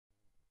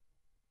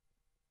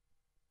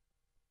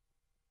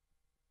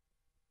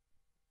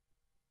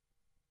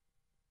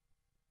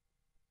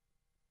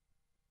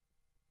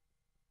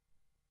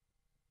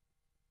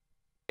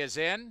Is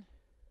in.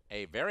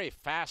 A very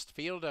fast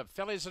field of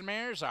fillies and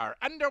mares are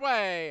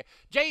underway.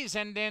 Jay's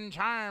Indian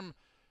Charm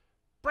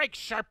breaks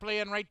sharply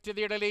and right to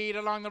the early lead.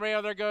 Along the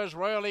rail there goes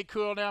Royally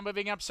Cool, now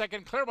moving up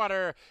second.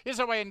 Clearwater is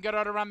away in good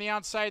order on the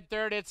outside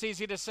third. It's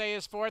Easy to Say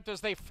is fourth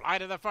as they fly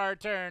to the far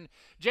turn.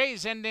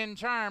 Jay's Indian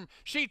Charm,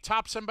 she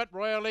tops him, but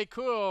Royally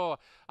Cool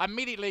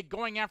immediately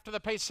going after the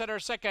pace setter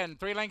second.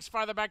 3 lengths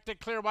farther back to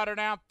Clearwater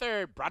now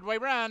third. Broadway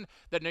Run,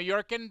 the New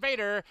York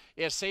Invader,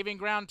 is saving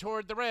ground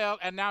toward the rail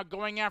and now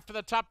going after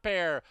the top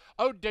pair.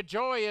 Ode to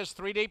Joy is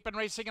 3 deep and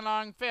racing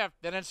along fifth.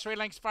 Then it's 3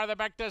 lengths farther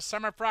back to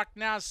Summer Frock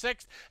now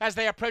sixth as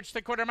they approach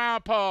the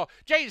quarter-mile pole.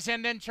 Jay's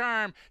Indian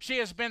Charm, she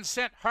has been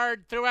sent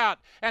hard throughout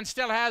and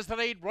still has the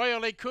lead.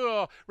 Royally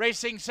Cool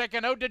racing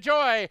second. Ode to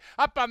Joy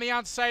up on the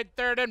outside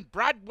third, and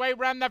Broadway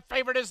Run, the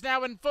favorite, is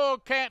now in full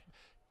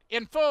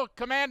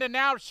command, and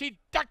now she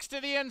ducks to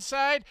the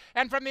inside,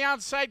 and from the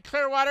outside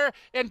Clearwater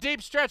in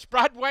deep stretch.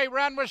 Broadway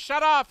Run was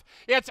shut off.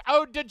 It's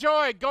Ode to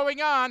Joy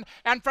going on,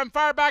 and from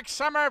far back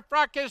Summer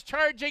Frock is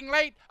charging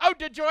late. Ode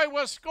to Joy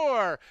will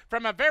score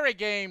from a very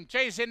game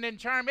Jay's Indian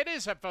Charm. It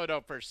is a photo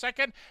for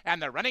second,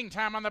 and the running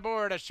time on the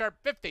board, a sharp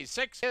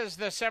 56, is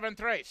the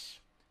 7th race.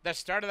 The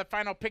start of the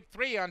final pick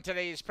 3 on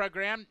today's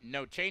program,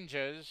 no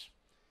changes,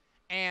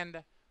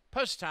 and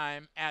post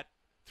time at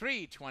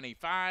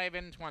 3:25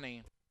 and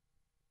 20.